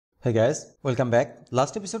Hey guys, welcome back.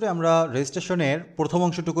 Last এপিসোডে আমরা রেজিস্ট্রেশনের প্রথম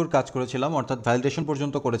অংশটুকুর কাজ করেছিলাম, অর্থাৎ ভ্যালিডেশন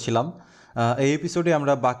পর্যন্ত করেছিলাম। এই এপিসোডে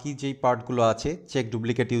আমরা বাকি যেই পার্টগুলো আছে, check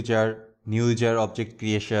duplicate user, new user object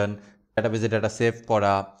creation, ডাটাবেজে data save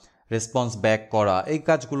করা, রেসপন্স ব্যাক করা, এই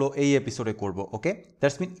কাজগুলো এই এপিসোডে করব। ওকে,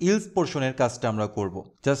 দ্যাটস মিন ইলস পোর্শনের কাজটা আমরা করব।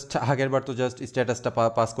 জাস্ট আগের বার তো জাস্ট স্ট্যাটাসটা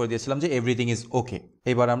পাস করে দিয়েছিলাম যে এভরিথিং ইজ ওকে।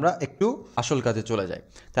 এবার আমরা একটু আসল কাজে চলে যাই।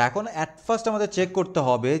 তো এখন অ্যাট ফার্স্ট আমাদের চেক করতে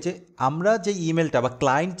হবে যে আমরা যে ইমেলটা বা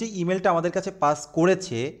ক্লায়েন্ট যে ইমেলটা আমাদের কাছে পাস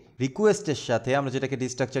করেছে রিকোয়েস্টের সাথে, আমরা যেটাকে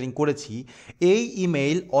রিস্ট্রাকচারিং করেছি, এই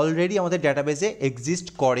ইমেইল অলরেডি আমাদের ডেটাবেসে এক্সিস্ট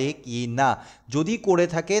করে কি না। যদি করে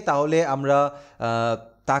থাকে তাহলে আমরা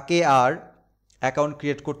তাকে আর অ্যাকাউন্ট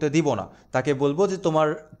ক্রিয়েট করতে দিব না, তাকে বলবো যে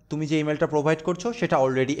তুমি যে ইমেলটা প্রোভাইড করছো সেটা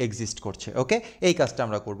অলরেডি এক্সিস্ট করছে। ওকে, এই কাজটা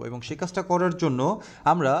আমরা করব এবং সেই কাজটা করার জন্য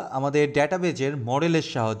আমরা আমাদের ডেটাবেজের মডেলের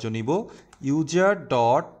সাহায্য নিব। User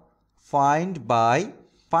dot find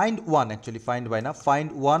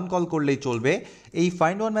one call করলেই চলবে। এই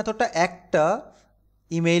ফাইন্ড ওয়ান মেথডটা একটা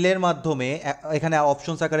ইমেইলের মাধ্যমে এখানে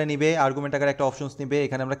অপশনস আকারে নিবে, আর্গুমেন্ট আকারে একটা অপশনস নিবে।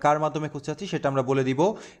 এখানে আমরা কার মাধ্যমে খুঁজতে চাচ্ছি সেটা আমরা বলে দিব,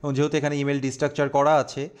 এবং যেহেতু এখানে ইমেল ডিস্ট্রাকচার করা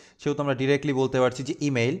আছে সেহেতু আমরা ডিরেক্টলি বলতে পারছি যে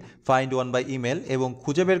email find one by email, এবং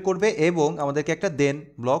খুঁজে বের করবে এবং আমাদেরকে একটা দেন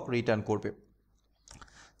ব্লক রিটার্ন করবে,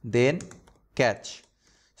 দেন ক্যাচ।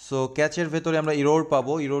 সো ক্যাচের ভেতরে আমরা ইরোর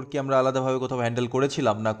পাবো। ইরোর কি আমরা আলাদাভাবে কোথাও হ্যান্ডেল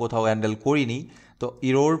করেছিলাম? না, কোথাও হ্যান্ডেল করিনি। তো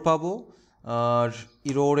ইরোর পাবো। আর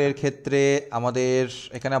ইরোরের ক্ষেত্রে আমাদের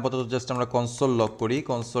এখানে আপাতত জাস্ট আমরা কনসোল লগ করি,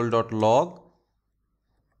 কনসোল ডট লগ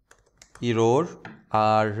ইরোর।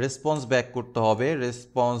 আর রেসপন্স ব্যাক করতে হবে,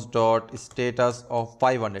 রেসপন্স ডট স্ট্যাটাস অফ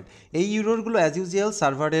 500। এই ইরোরগুলো অ্যাজ ইউজুয়াল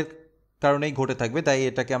সার্ভারের কারণেই ঘটে থাকবে, তাই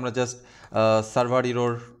এটাকে আমরা জাস্ট সার্ভার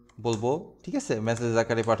ইরোর বলবো। ঠিক আছে, মেসেজ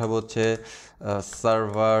আকারে পাঠাবো হচ্ছে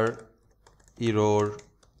সার্ভার ইরোর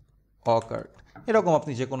অকার্ড। এরকম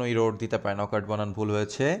আপনি যে কোনো ইরোর দিতে পারেন, অকার্ড বানান ভুল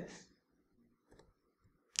হয়েছে,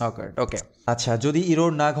 অকার্ড। ওকে, আচ্ছা, যদি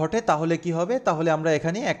ইরোর না ঘটে তাহলে কি হবে? তাহলে আমরা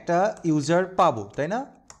এখানে একটা ইউজার পাবো, তাই না?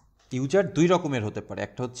 ইউজার দুই রকমের হতে পারে,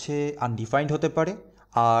 একটা হচ্ছে আনডিফাইন্ড হতে পারে,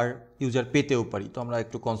 আর ইউজার পেতেও পারি। তো আমরা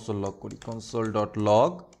একটু কনসোল লগ করি, কনসোল ডট লগ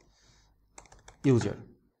ইউজার।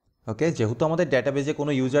 ওকে, যেহেতু আমাদের ডেটাবেজে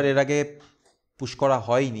কোনো ইউজার এর আগে পুশ করা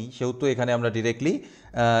হয়নি সেহেতু এখানে আমরা ডিরেক্টলি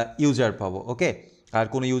ইউজার পাবো। ওকে, আর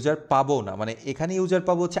কোনো ইউজার পাবো না, মানে এখানে ইউজার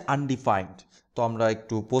পাবো হচ্ছে আনডিফাইন্ড। তো আমরা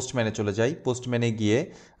একটু পোস্টম্যানে চলে যাই। পোস্টম্যানে গিয়ে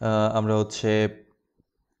আমরা হচ্ছে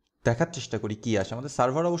দেখার চেষ্টা করি কি আসে। আমাদের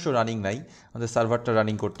সার্ভার অবশ্য রানিং নাই, আমাদের সার্ভারটা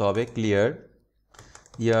রানিং করতে হবে। Clear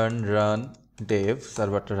yarn run Dave,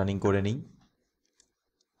 সার্ভারটা running করে নিই।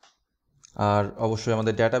 আর অবশ্যই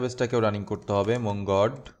আমাদের ডেটাবেসটাকেও রানিং করতে হবে।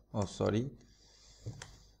 মঙ্গড, ও সরি,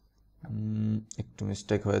 একটু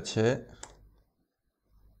মিস্টেক হয়েছে।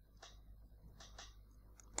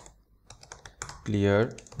 ক্লিয়ার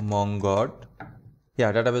মঙ্গড,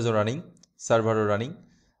 ডাটাবেসও রানিং, সার্ভারও রানিং,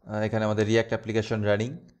 এখানে আমাদের রিয়াক্ট অ্যাপ্লিকেশন রানিং।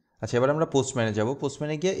 আচ্ছা, এবার আমরা পোস্টম্যানে যাব।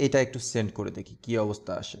 পোস্টম্যানে গিয়ে এটা একটু সেন্ড করে দেখি কি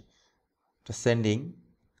অবস্থা আসে। এটা সেন্ডিং,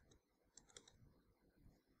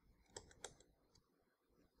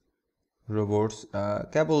 রোবটস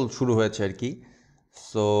কেবল শুরু হয়েছে আর কি,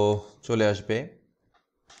 সো চলে আসবে।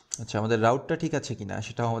 আচ্ছা, আমাদের রাউটটা ঠিক আছে কিনা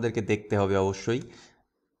সেটাও আমাদেরকে দেখতে হবে অবশ্যই,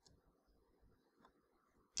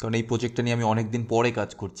 কারণ এই প্রজেক্টটা নিয়ে আমি অনেক দিন পরে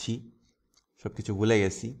কাজ করছি, সব কিছু ভুলে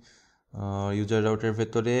গেছি। ইউজার রাউটের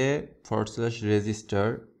ভেতরে /রেজিস্টার,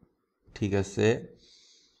 ঠিক আছে।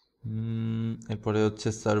 এরপরে হচ্ছে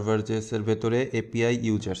সার্ভার জেএসের ভেতরে এপিআই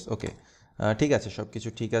ইউজার্স। ওকে, ঠিক আছে, সব কিছু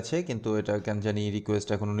ঠিক আছে, কিন্তু এটা কেন জানি রিকোয়েস্ট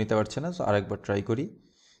এখনও নিতে পারছে না। সো আরেকবার ট্রাই করি,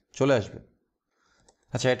 চলে আসবে।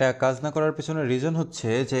 আচ্ছা, এটা কাজ না করার পেছনে রিজন হচ্ছে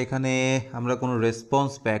যে এখানে আমরা কোনো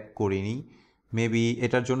রেসপন্স ব্যাক করিনি, মেবি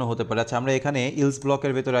এটার জন্য হতে পারে। আচ্ছা, আমরা এখানে ইলস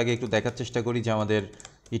ব্লকের ভেতরে আগে একটু দেখার চেষ্টা করি যে আমাদের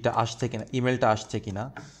এটা আসছে কিনা, ইমেলটা আসছে কিনা।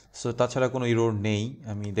 সো তাছাড়া কোনো ইরোর নেই,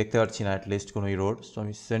 আমি দেখতে পাচ্ছি না অ্যাটলিস্ট কোনো ইরোর। সো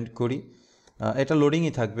আমি সেন্ড করি, এটা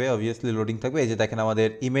লোডিংই থাকবে, অবভিয়াসলি লোডিং থাকবে। এই যে দেখেন আমাদের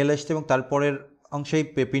ইমেল আসছে এবং তারপরের অংশেই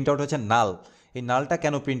প্রিন্ট আউট হয়েছে নাল। এই নালটা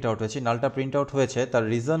কেন প্রিন্ট আউট হয়েছে? নালটা প্রিন্ট আউট হয়েছে তার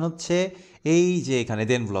রিজন হচ্ছে এই যে এখানে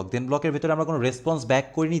দেন ব্লকের ভিতরে আমরা কোনো রেসপন্স ব্যাক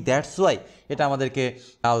করিনি, দ্যাটস ওয়াই এটা আমাদেরকে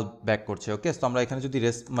নাল ব্যাক করছে। ওকে, তো আমরা এখানে যদি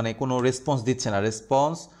কোনো রেসপন্স দিচ্ছে না,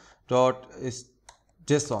 response dot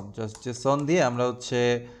Jason, just Jason দিয়ে আমরা হচ্ছে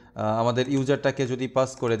আমাদের ইউজারটাকে যদি পাস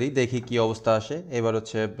করে দিই, দেখি কি অবস্থা আসে। এবার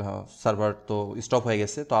হচ্ছে সার্ভার তো স্টপ হয়ে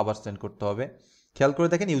গেছে, তো আবার সেন্ড করতে হবে। খেয়াল করে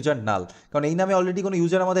দেখেন ইউজার নাল, কারণ এই নামে অলরেডি কোনো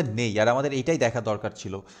ইউজার আমাদের নেই। আর আমাদের এইটাই দেখা দরকার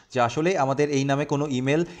ছিল যে আসলে আমাদের এই নামে কোনো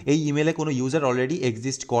এই ইমেলে কোনো ইউজার অলরেডি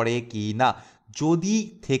এক্সিস্ট করে কি না। যদি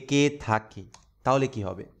থেকে থাকে তাহলে কি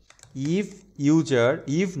হবে?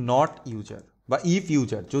 ইফ নট ইউজার, বা ইফ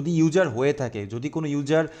ইউজার, যদি ইউজার হয়ে থাকে, যদি কোনো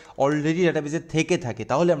ইউজার অলরেডি ডেটাবেসে থেকে থাকে,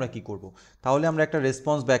 তাহলে আমরা কি করব? তাহলে আমরা একটা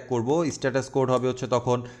রেসপন্স ব্যাক করব। স্ট্যাটাস কোড হবে হচ্ছে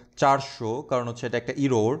তখন 400, কারণ হচ্ছে এটা একটা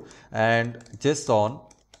ইরোর, অ্যান্ড জেসন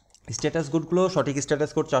স্ট্যাটাস কোডগুলো সঠিক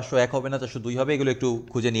স্ট্যাটাস কোড 401 হবে না, 402 হবে, এগুলো একটু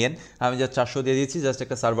খুঁজে নিয়েন। আমি জাস্ট 400 দিয়ে দিয়েছি জাস্ট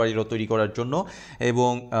একটা সার্ভার ইরো তৈরি করার জন্য।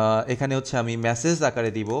 এবং এখানে হচ্ছে আমি মেসেজ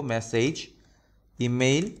আকারে দিব, মেসেজ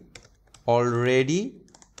ইমেইল অলরেডি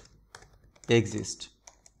এক্সিস্ট।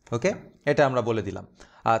 ওকে, এটা আমরা বলে দিলাম।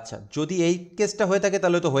 আচ্ছা, যদি এই কেসটা হয়ে থাকে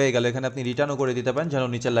তাহলে তো হয়ে গেল, এখানে আপনি রিটার্নও করে দিতে পারেন যেন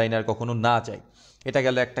নিচের লাইনে আর কখনো না যায়। এটা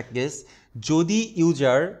গেল একটা কেস। যদি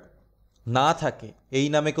ইউজার না থাকে, এই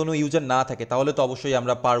নামে কোনো ইউজার না থাকে, তাহলে তো অবশ্যই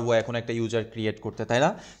আমরা পারবো এখন একটা ইউজার ক্রিয়েট করতে, তাই না?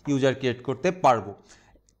 ইউজার ক্রিয়েট করতে পারবো।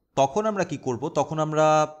 তখন আমরা কি করব? তখন আমরা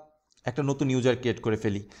একটা নতুন ইউজার ক্রিয়েট করে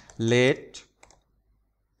ফেলি। Late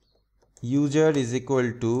user is equal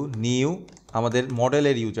to new, আমাদের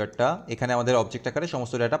মডেলের ইউজারটা, এখানে আমাদের অবজেক্ট আকারে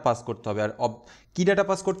সমস্ত ডাটা পাস করতে হবে। আর কী ডাটা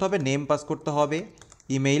পাস করতে হবে? নেম পাস করতে হবে,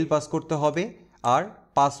 ইমেইল পাস করতে হবে, আর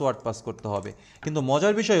পাসওয়ার্ড পাস করতে হবে। কিন্তু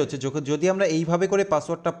মজার বিষয় হচ্ছে যদি আমরা এইভাবে করে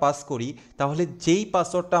পাসওয়ার্ডটা পাস করি, তাহলে যেই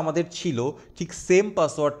পাসওয়ার্ডটা আমাদের ছিল ঠিক সেম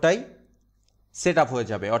পাসওয়ার্ডটাই সেট আপ হয়ে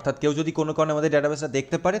যাবে। অর্থাৎ কেউ যদি কোনো কারণে আমাদের ডেটাবেসটা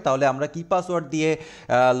দেখতে পারে, তাহলে আমরা কি পাসওয়ার্ড দিয়ে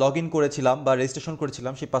লগ ইন করেছিলাম বা রেজিস্ট্রেশন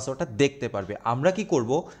করেছিলাম সেই পাসওয়ার্ডটা দেখতে পারবে। আমরা কি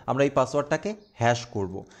করব? আমরা এই পাসওয়ার্ডটাকে হ্যাশ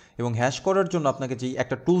করব, এবং হ্যাশ করার জন্য আপনাকে যেই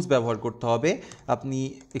একটা টুলস ব্যবহার করতে হবে, আপনি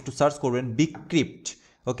একটু সার্চ করবেন Bcrypt।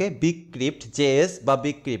 ওকে, Bcrypt জেএস বা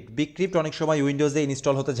Bcrypt। Bcrypt অনেক সময় উইন্ডোজে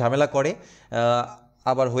ইনস্টল হতে ঝামেলা করে,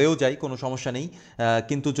 আবার হয়েও যায়, কোনো সমস্যা নেই।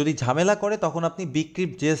 কিন্তু যদি ঝামেলা করে তখন আপনি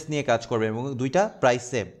Bcrypt জেএস নিয়ে কাজ করবেন, এবং দুইটা প্রাইস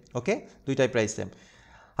সেম। ওকে, দুইটাই প্রাইস সেম।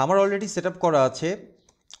 আমার অলরেডি সেট আপ করা আছে,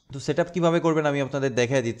 তো সেট আপ কীভাবে করবেন আমি আপনাদের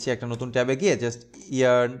দেখাই দিচ্ছি। একটা নতুন ট্যাবে গিয়ে জাস্ট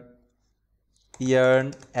ইয়ার্ন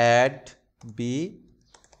অ্যাড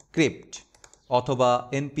Bcrypt অথবা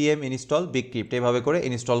npm ইনস্টল Bcrypt, এভাবে করে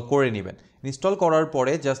ইনস্টল করে নেবেন। ইনস্টল করার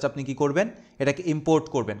পরে জাস্ট আপনি কি করবেন? এটাকে ইম্পোর্ট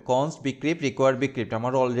করবেন। const Bcrypt require Bcrypt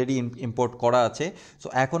আমারও অলরেডি ইম্পোর্ট করা আছে। সো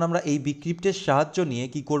এখন আমরা এই Bcryptএর সাহায্য নিয়ে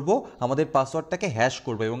কি করব? আমাদের পাসওয়ার্ডটাকে হ্যাশ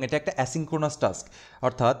করব, এবং এটা একটা অ্যাসিনক্রোনাস টাস্ক।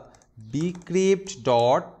 অর্থাৎ Bcrypt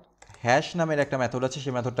ডট হ্যাশ নামের একটা মেথড আছে,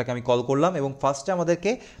 সেই মেথডটাকে আমি কল করলাম, এবং ফার্স্টে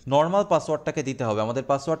আমাদেরকে নর্মাল পাসওয়ার্ডটাকে দিতে হবে। আমাদের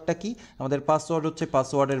পাসওয়ার্ডটা কি? আমাদের পাসওয়ার্ড হচ্ছে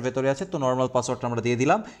পাসওয়ার্ডের ভেতরে আছে, তো নর্মাল পাসওয়ার্ডটা আমরা দিয়ে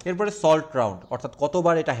দিলাম। এরপরে সল্ট রাউন্ড, অর্থাৎ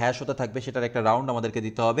কতবার এটা হ্যাশ হতে থাকবে সেটার একটা রাউন্ড আমাদেরকে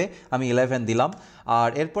দিতে হবে। আমি 11 দিলাম। আর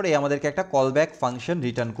এরপরে আমাদেরকে একটা কলব্যাক ফাংশন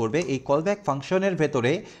রিটার্ন করবে। এই কলব্যাক ফাংশনের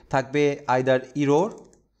ভেতরে থাকবে আইদার ইরোর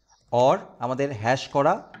অর আমাদের হ্যাশ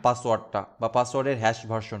করা পাসওয়ার্ডটা বা পাসওয়ার্ডের হ্যাশ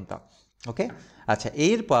ভার্সনটা। ওকে, আচ্ছা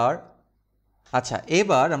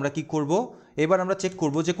এবার আমরা কি করব? এবার আমরা চেক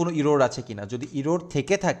করব যে কোনো ইরোর আছে কিনা। যদি ইরোর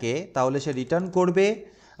থেকে থাকে তাহলে সে রিটার্ন করবে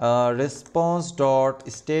response dot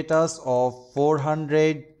status of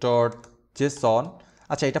 400 dot Jason.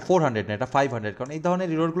 আচ্ছা, এটা 400 না, এটা 500, কারণ এই ধরনের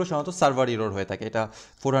ইরোরগুলো সাধারণত সার্ভার ইরোর হয়ে থাকে, এটা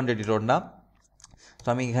 400 ইরোর না। তো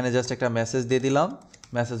আমি এখানে জাস্ট একটা মেসেজ দিয়ে দিলাম,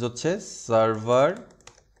 মেসেজ হচ্ছে সার্ভার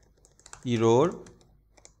ইরোর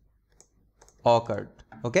অকার্ড।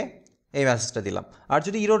 ওকে, এই মেসেজটা দিলাম। আর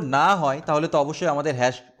যদি ইরোর না হয় তাহলে তো অবশ্যই আমাদের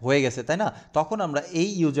হ্যাশ হয়ে গেছে, তাই না? তখন আমরা এই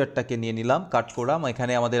ইউজারটাকে নিয়ে নিলাম, কাট করলাম,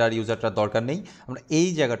 এখানে আমাদের আর ইউজারটার দরকার নেই, আমরা এই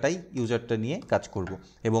জায়গাটাই ইউজারটা নিয়ে কাজ করব।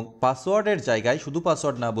 এবং পাসওয়ার্ডের জায়গায় শুধু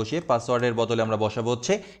পাসওয়ার্ড না বসিয়ে পাসওয়ার্ডের বদলে আমরা বসাবো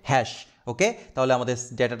হচ্ছে হ্যাশ। ওকে, তাহলে আমাদের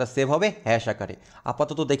ডেটাটা সেভ হবে হ্যাশ আকারে।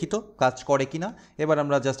 আপাতত দেখি তো কাজ করে কি না। এবার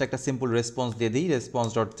আমরা জাস্ট একটা সিম্পল রেসপন্স দিয়ে দিই, রেসপন্স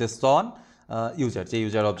ডট জেসন ইউজার, যে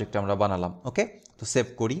ইউজার অবজেক্টটা আমরা বানালাম। ওকে, তো সেভ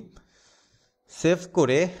করি। সেভ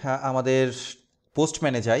করে আমাদের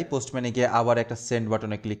পোস্টম্যানে যাই, পোস্টম্যানে গিয়ে আবার একটা সেন্ড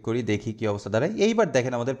বাটনে ক্লিক করি, দেখি কী অবস্থা দাঁড়ায়। এইবার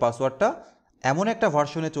দেখেন আমাদের পাসওয়ার্ডটা এমন একটা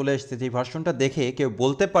ভার্সনে চলে এসেছে যে ভার্সনটা দেখে কেউ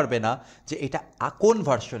বলতে পারবে না যে এটা কোন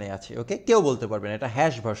ভার্সনে আছে। ওকে, কেউ বলতে পারবে না, এটা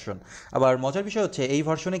হ্যাশ ভার্সন। আবার মজার বিষয় হচ্ছে এই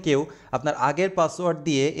ভার্সনে কেউ আপনার আগের পাসওয়ার্ড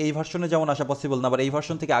দিয়ে এই ভার্সনে যেমন আসা পসিবল না, আবার এই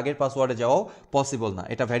ভার্সন থেকে আগের পাসওয়ার্ডে যাওয়াও পসিবল না।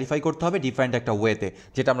 এটা ভেরিফাই করতে হবে ডিফাইন্ড একটা ওয়েতে,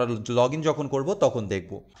 যেটা আমরা লগ ইন যখন করব তখন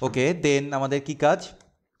দেখব। ওকে, দেন আমাদের কি কাজ?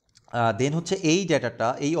 দেন হচ্ছে এই ডেটাটা,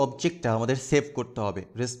 এই অবজেক্টটা আমাদের সেভ করতে হবে।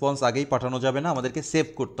 রেসপন্স আগেই পাঠানো যাবে না, আমাদেরকে সেভ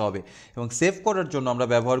করতে হবে। এবং সেভ করার জন্য আমরা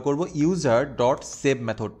ব্যবহার করব ইউজার ডট সেভ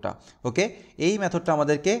মেথডটা। ওকে, এই মেথডটা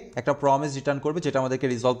আমাদেরকে একটা প্রমিস রিটার্ন করবে, যেটা আমাদেরকে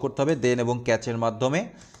রিজলভ করতে হবে দেন এবং ক্যাচের মাধ্যমে।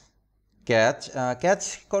 ক্যাচ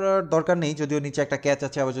করার দরকার নেই, যদিও নিচে একটা ক্যাচ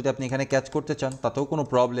আছে, আবার যদি আপনি এখানে ক্যাচ করতে চান তাতেও কোনো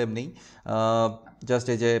প্রবলেম নেই। জাস্ট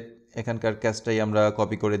এই যে এখানকার ক্যাচটাই আমরা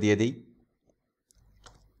কপি করে দিয়ে দিই,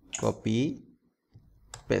 কপি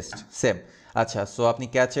পেস্ট, সেম। আচ্ছা, সো আপনি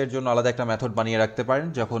ক্যাচের জন্য আলাদা একটা মেথড বানিয়ে রাখতে পারেন,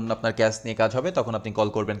 যখন আপনার ক্যাচ নিয়ে কাজ হবে তখন আপনি কল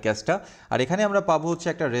করবেন ক্যাচটা। আর এখানে আমরা পাবো হচ্ছে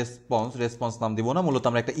একটা রেসপন্স নাম দিব না, মূলত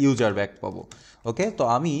আমরা একটা ইউজার ব্যাক পাবো। ওকে, তো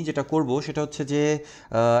আমি যেটা করব সেটা হচ্ছে যে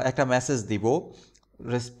একটা মেসেজ দিব,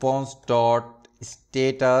 response dot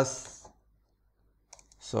status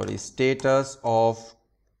sorry status of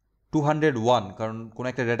 201, কারণ কোনো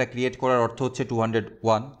একটা ডেটা ক্রিয়েট করার অর্থ হচ্ছে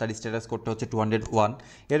 201, তার স্ট্যাটাস কোডটা হচ্ছে 201।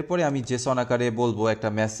 এরপরে আমি জেসন আকারে বলবো একটা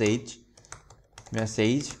মেসেজ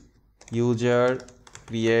ইউজার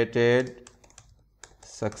ক্রিয়েটেড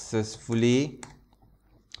সাকসেসফুলি।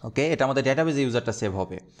 ওকে, এটা আমাদের ডেটাবেজে ইউজারটা সেভ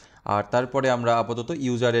হবে। আর তারপরে আমরা আপাতত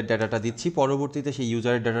ইউজারের ডাটাটা দিচ্ছি, পরবর্তীতে সেই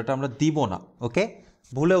ইউজারের ডাটাটা আমরা দিব না। ওকে,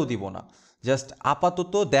 ভুলেও দিব না, জাস্ট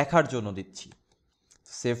আপাতত দেখার জন্য দিচ্ছি।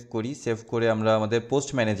 সেভ করি, সেভ করে আমরা আমাদের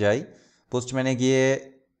পোস্টম্যানে যাই, পোস্টম্যানে গিয়ে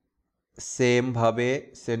সেমভাবে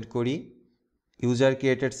সেন্ড করি ইউজার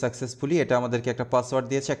ক্রিয়েটেড সাকসেসফুলি। এটা আমাদেরকে একটা পাসওয়ার্ড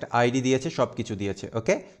দিয়েছে, একটা আইডি দিয়েছে, সব কিছু দিয়েছে।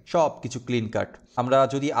 ওকে, সব কিছু ক্লিন কাট। আমরা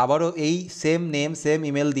যদি আবারও এই সেম নেম সেম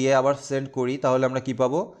ইমেল দিয়ে আবার সেন্ড করি তাহলে আমরা কি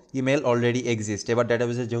পাবো? Email already exist. এবার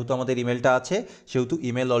ডেটাবেসে যেহেতু আমাদের ইমেলটা আছে সেহেতু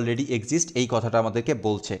ইমেল অলরেডি এক্সিস্ট, এই কথাটা আমাদেরকে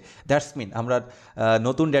বলছে। দ্যাটস মিন আমরা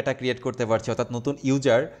নতুন ডেটা ক্রিয়েট করতে পারছি, অর্থাৎ নতুন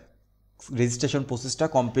ইউজার রেজিস্ট্রেশন প্রসেসটা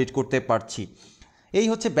কমপ্লিট করতে পারছি। এই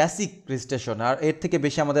হচ্ছে বেসিক রেজিস্ট্রেশন, আর এর থেকে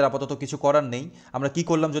বেশি আমাদের আপাতত কিছু করার নেই। আমরা কি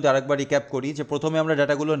করলাম যদি আরেকবার রিক্যাপ করি, যে প্রথমে আমরা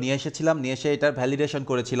ডাটাগুলো নিয়ে এসেছিলাম, নিয়ে এসে এটার ভ্যালিডেশন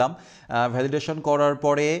করেছিলাম। ভ্যালিডেশন করার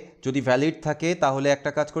পরে যদি ভ্যালিড থাকে তাহলে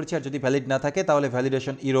একটা কাজ করেছি, আর যদি ভ্যালিড না থাকে তাহলে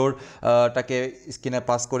ভ্যালিডেশন ইরোরটাকে স্ক্রিনে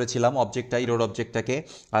পাস করেছিলাম, ইরোর অবজেক্টটাকে।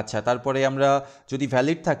 আচ্ছা, তারপরে আমরা যদি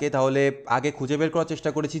ভ্যালিড থাকে তাহলে আগে খুঁজে বের করার চেষ্টা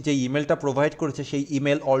করেছি যে ইমেলটা প্রোভাইড করেছে সেই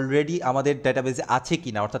ইমেল অলরেডি আমাদের ডাটাবেসে আছে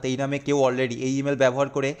কিনা, অর্থাৎ এই নামে কেউ অলরেডি এই ইমেল ব্যবহার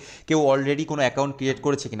করে কেউ অলরেডি কোনো অ্যাকাউন্ট ক্রিয়েট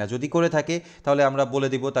করেছে কিনা। যদি করে থাকে তাহলে আমরা বলে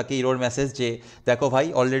দিব তাকে ইরোর মেসেজ যে দেখো ভাই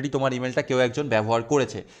অলরেডি তোমার ইমেলটা কেউ একজন ব্যবহার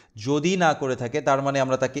করেছে। যদি না করে থাকে তার মানে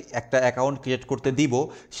আমরা তাকে একটা অ্যাকাউন্ট ক্রিয়েট করতে দিব।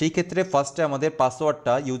 সেই ক্ষেত্রে ফার্স্টে আমাদের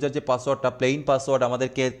পাসওয়ার্ডটা, ইউজার যে পাসওয়ার্ডটা প্লেইন পাসওয়ার্ড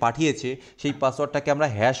আমাদেরকে পাঠিয়েছে সেই পাসওয়ার্ডটাকে আমরা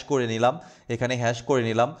হ্যাশ করে নিলাম, এখানে হ্যাশ করে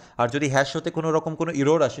নিলাম। আর যদি হ্যাশ হতে কোনো রকম কোনো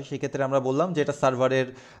ইরোর আসে সেই ক্ষেত্রে আমরা বললাম যে এটা সার্ভারের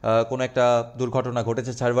কোনো একটা দুর্ঘটনা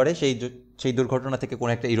ঘটেছে সার্ভারে, সেই দুর্ঘটনা থেকে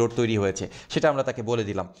কোনো একটা ইরোর তৈরি হয়েছে, সেটা আমরা তাকে বলে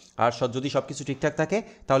দিলাম। আর যদি সব কিছু ঠিকঠাক থাকে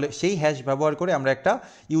তাহলে সেই হ্যাশ ব্যবহার করে আমরা একটা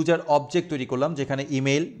ইউজার অবজেক্ট তৈরি করলাম, যেখানে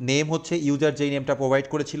ইমেল নেম হচ্ছে ইউজার যেই নেমটা প্রোভাইড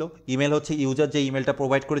করেছিল, ইমেল হচ্ছে ইউজার যে ইমেলটা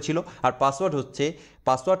প্রোভাইড করেছিল, আর পাসওয়ার্ড হচ্ছে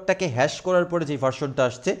পাসওয়ার্ডটাকে হ্যাশ করার পরে যে ভার্সনটা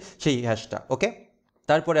আসছে সেই হ্যাশটা। ওকে,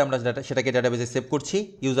 তারপরে আমরা সেটাকে ডাটাবেসে সেভ করছি,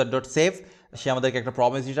 ইউজার ডট সেভ। সে আমাদেরকে একটা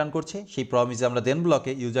প্রমিস রিটার্ন করছে, সেই প্রমিসে আমরা দেন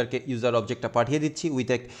ব্লকে ইউজার অবজেক্টটা পাঠিয়ে দিচ্ছি with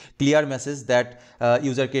a clear message that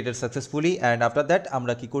user created successfully. And after that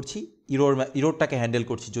আমরা কি করছি, ইরোরটাকে হ্যান্ডেল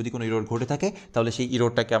করছি। যদি কোনো ইরোর ঘটে থাকে তাহলে সেই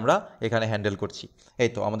ইরোরটাকে আমরা এখানে হ্যান্ডেল করছি। এই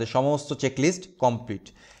তো আমাদের সমস্ত চেকলিস্ট কমপ্লিট।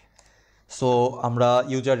 সো আমরা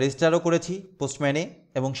ইউজার রেজিস্টারও করেছি পোস্টম্যানে,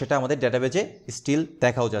 এবং সেটা আমাদের ডাটাবেজে স্টিল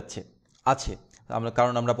দেখাও আছে।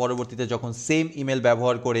 কারণ আমরা পরবর্তীতে যখন সেম ইমেল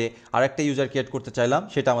ব্যবহার করে আরেকটা ইউজার ক্রিয়েট করতে চাইলাম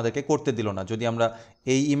সেটা আমাদেরকে করতে দিল না। যদি আমরা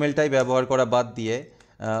এই ইমেলটাই ব্যবহার করা বাদ দিয়ে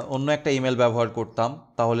অন্য একটা ইমেল ব্যবহার করতাম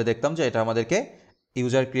তাহলে দেখতাম যে এটা আমাদেরকে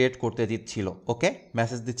ইউজার ক্রিয়েট করতে দিচ্ছিল। ওকে,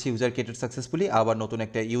 মেসেজ দিচ্ছি ইউজার ক্রিয়েটেড সাকসেসফুলি, আবার নতুন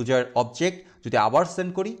একটা ইউজার অবজেক্ট যদি আবার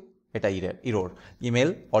সেন্ড করি এটা ইরোর, ইমেল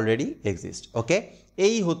অলরেডি এক্সিস্ট। ওকে,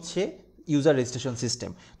 এই হচ্ছে ইউজার রেজিস্ট্রেশন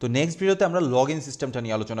সিস্টেম। তো নেক্সট ভিডিওতে আমরা লগ ইন সিস্টেমটা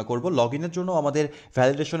নিয়ে আলোচনা করব। লগ ইনের জন্য আমাদের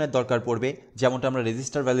ভ্যালিডেশনের দরকার পড়বে, যেমনটা আমরা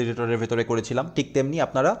রেজিস্টার ভ্যালিডেটরের ভেতরে করেছিলাম ঠিক তেমনি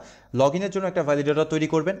আপনারা লগ ইনের জন্য একটা ভ্যালিডেটর তৈরি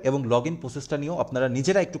করবেন এবং লগ ইন প্রসেসটা নিয়েও আপনারা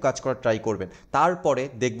নিজেরা একটু কাজ করার ট্রাই করবেন। তারপরে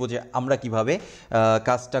দেখব যে আমরা কিভাবে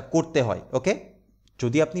কাজটা করতে হয়। ওকে,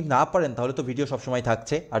 যদি আপনি না পারেন তাহলে তো ভিডিও সবসময়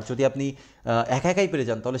থাকছে, আর যদি আপনি একাই পেরে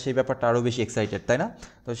যান তাহলে সেই ব্যাপারটা আরও বেশি এক্সাইটেড, তাই না?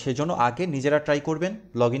 তো সেই জন্য আগে নিজেরা ট্রাই করবেন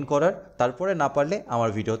লগ ইন করার, তারপরে না পারলে আমার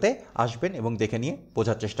ভিডিওতে আসবেন এবং দেখে নিয়ে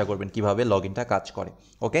বোঝার চেষ্টা করবেন কীভাবে লগ ইনটা কাজ করে।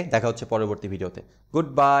 ওকে, দেখা হচ্ছে পরবর্তী ভিডিওতে। Good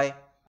bye.